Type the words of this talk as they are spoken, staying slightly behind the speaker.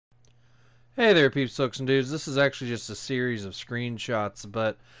Hey there, peeps, folks, and dudes. This is actually just a series of screenshots,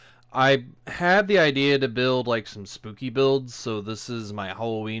 but I had the idea to build like some spooky builds. So this is my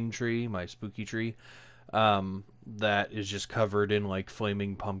Halloween tree, my spooky tree, that is just covered in like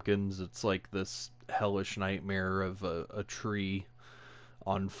flaming pumpkins. It's like this hellish nightmare of a tree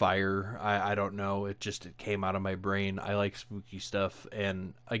on fire. I don't know. It came out of my brain. I like spooky stuff,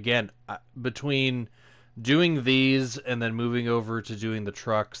 and again, between doing these and then moving over to doing the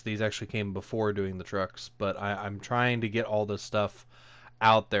trucks, these actually came before doing the trucks, but I'm trying to get all this stuff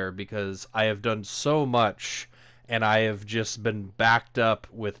out there because I have done so much and I have just been backed up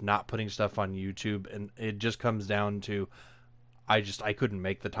with not putting stuff on YouTube, and it just comes down to I couldn't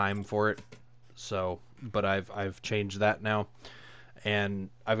make the time for it. So, but I've changed that now, and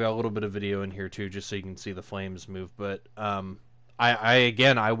I've got a little bit of video in here too, just so you can see the flames move. But I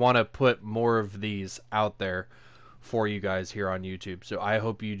again, I want to put more of these out there for you guys here on YouTube. So I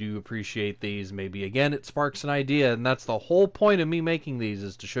hope you do appreciate these. Maybe again, it sparks an idea, and that's the whole point of me making these,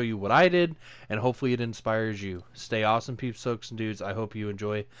 is to show you what I did, and hopefully it inspires you. Stay awesome, peeps, soaks, and dudes. I hope you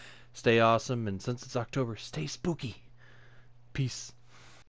enjoy. Stay awesome, and since it's October, stay spooky. Peace.